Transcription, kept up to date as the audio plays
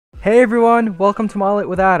Hey everyone, welcome to Model It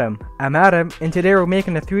with Adam. I'm Adam, and today we're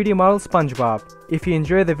making a 3D model SpongeBob. If you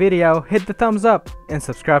enjoy the video, hit the thumbs up and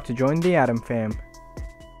subscribe to join the Adam fam.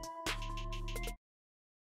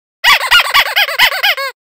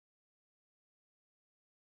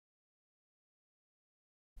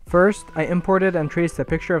 First, I imported and traced a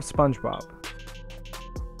picture of SpongeBob.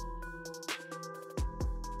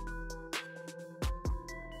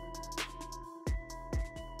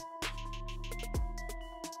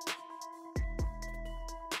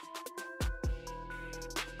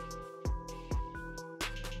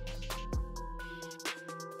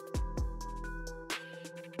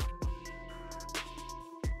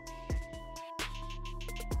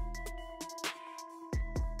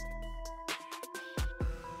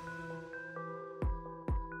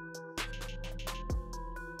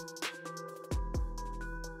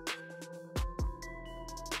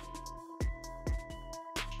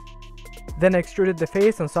 Then I extruded the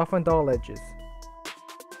face and softened all edges.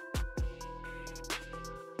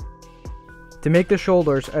 To make the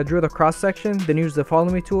shoulders, I drew the cross section, then used the follow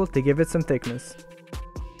me tool to give it some thickness.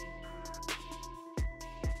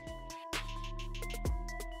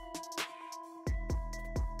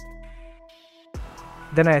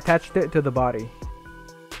 Then I attached it to the body.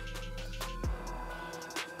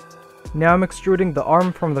 Now I'm extruding the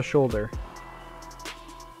arm from the shoulder.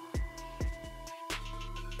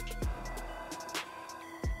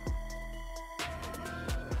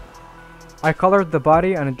 I colored the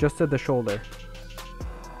body and adjusted the shoulder.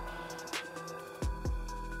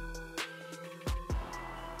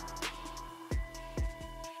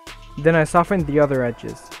 Then I softened the other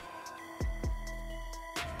edges.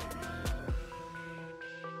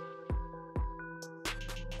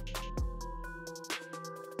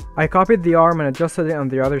 I copied the arm and adjusted it on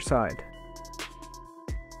the other side.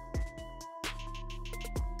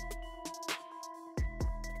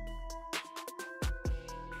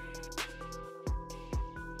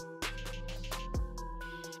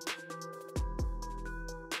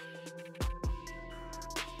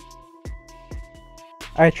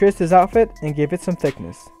 I traced his outfit and gave it some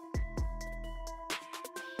thickness.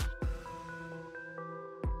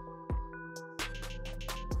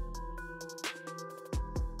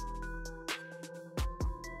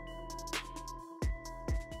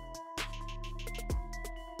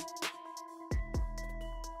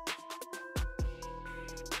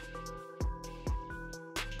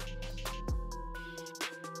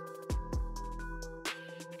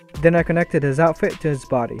 Then I connected his outfit to his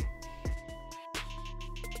body.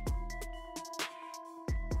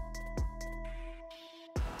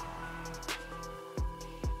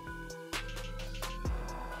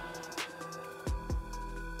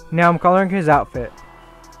 Now I'm coloring his outfit.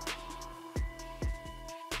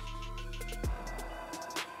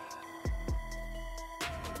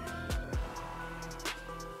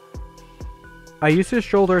 I used his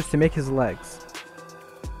shoulders to make his legs.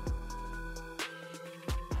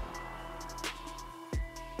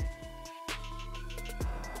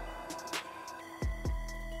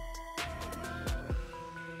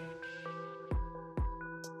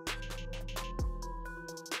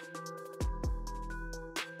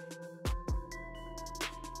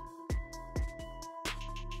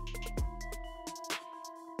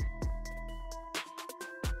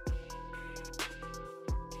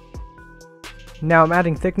 Now I'm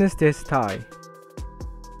adding thickness to his tie.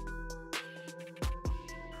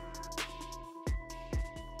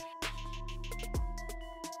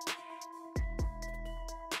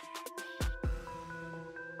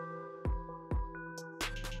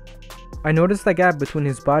 I noticed the gap between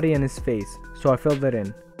his body and his face, so I filled it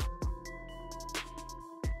in.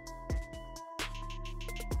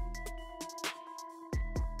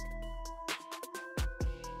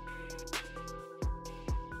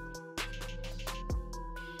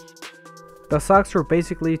 The socks were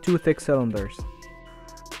basically two thick cylinders.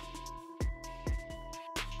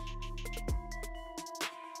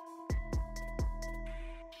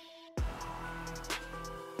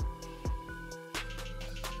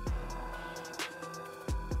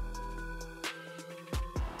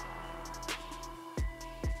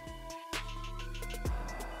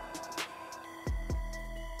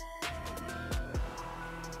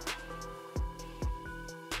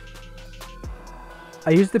 I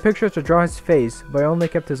used the picture to draw his face, but I only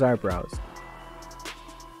kept his eyebrows.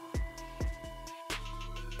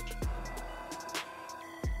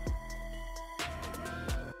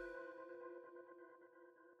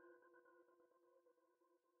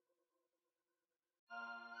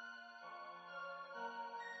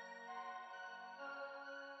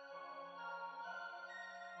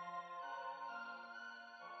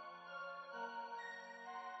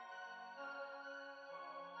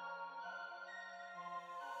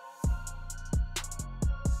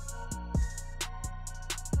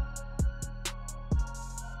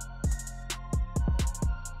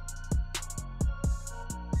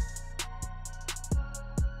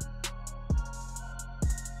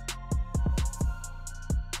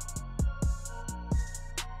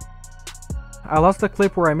 I lost the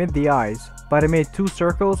clip where I made the eyes, but I made 2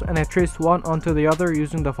 circles and I traced one onto the other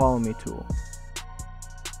using the follow me tool.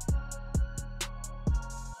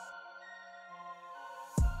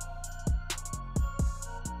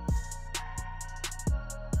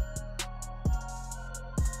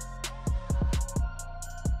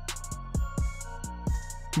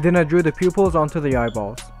 Then I drew the pupils onto the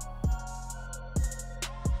eyeballs.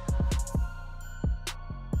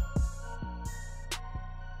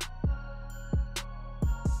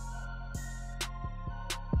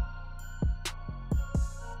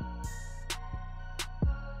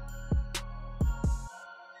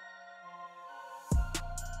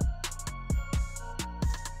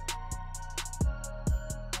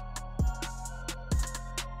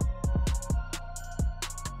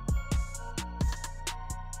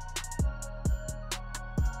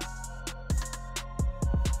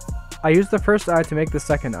 I used the first eye to make the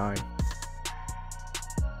second eye.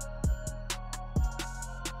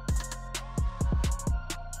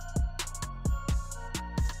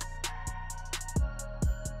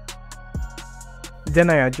 Then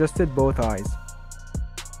I adjusted both eyes.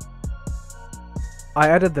 I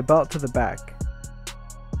added the belt to the back.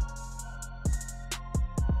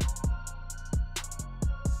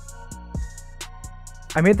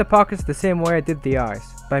 I made the pockets the same way I did the eyes,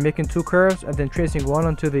 by making 2 curves and then tracing one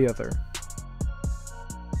onto the other.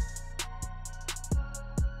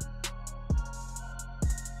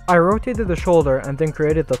 I rotated the shoulder and then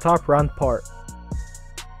created the top round part.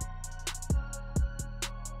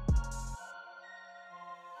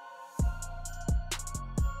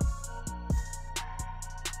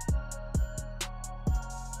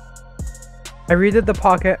 I redid the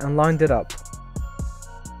pocket and lined it up.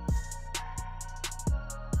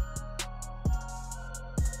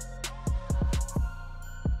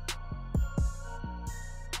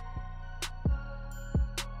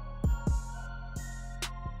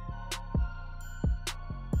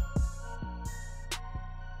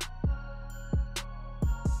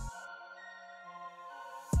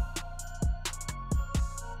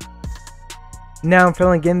 Now I'm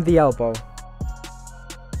filling in the elbow.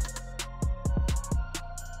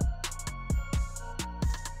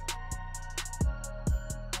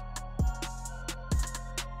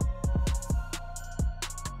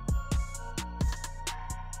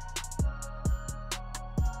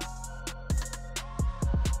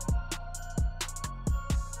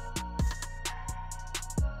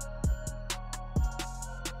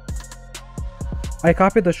 I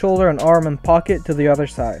copied the shoulder and arm and pocket to the other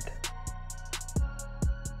side.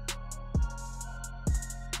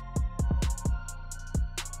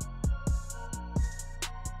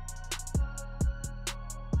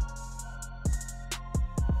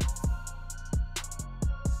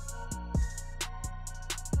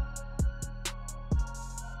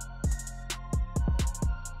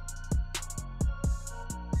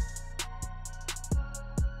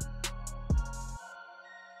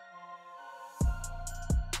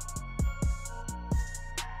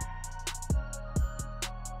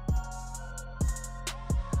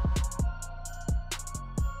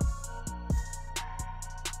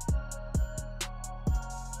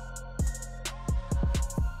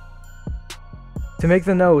 To make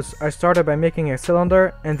the nose, I started by making a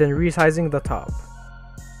cylinder and then resizing the top.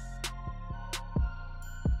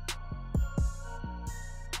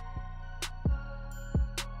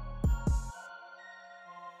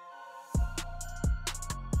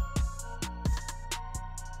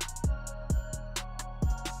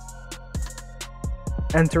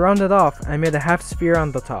 And to round it off, I made a half sphere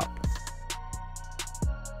on the top.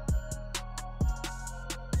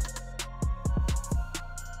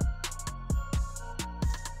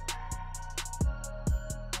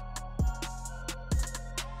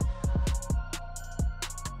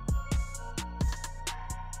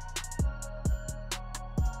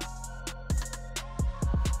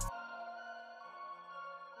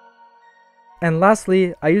 And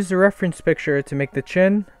lastly, I used a reference picture to make the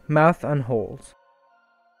chin, mouth, and holes.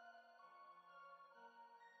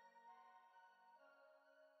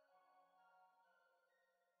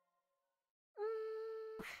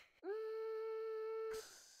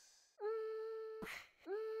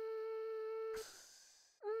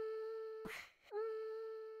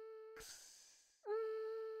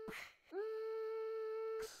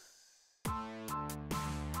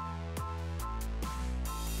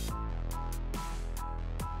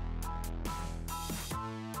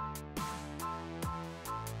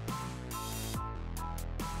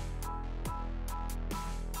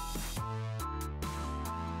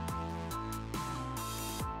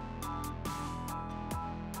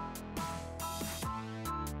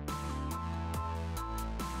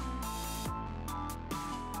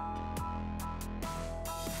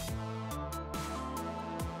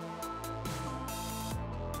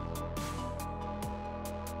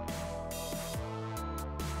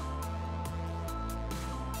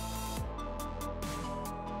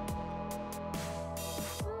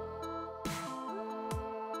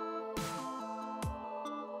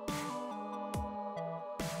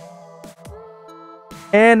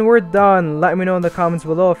 And we're done. Let me know in the comments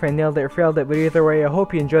below if I nailed it or failed it, but either way, I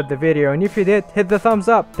hope you enjoyed the video, and if you did, hit the thumbs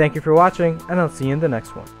up. Thank you for watching, and I'll see you in the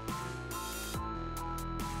next one.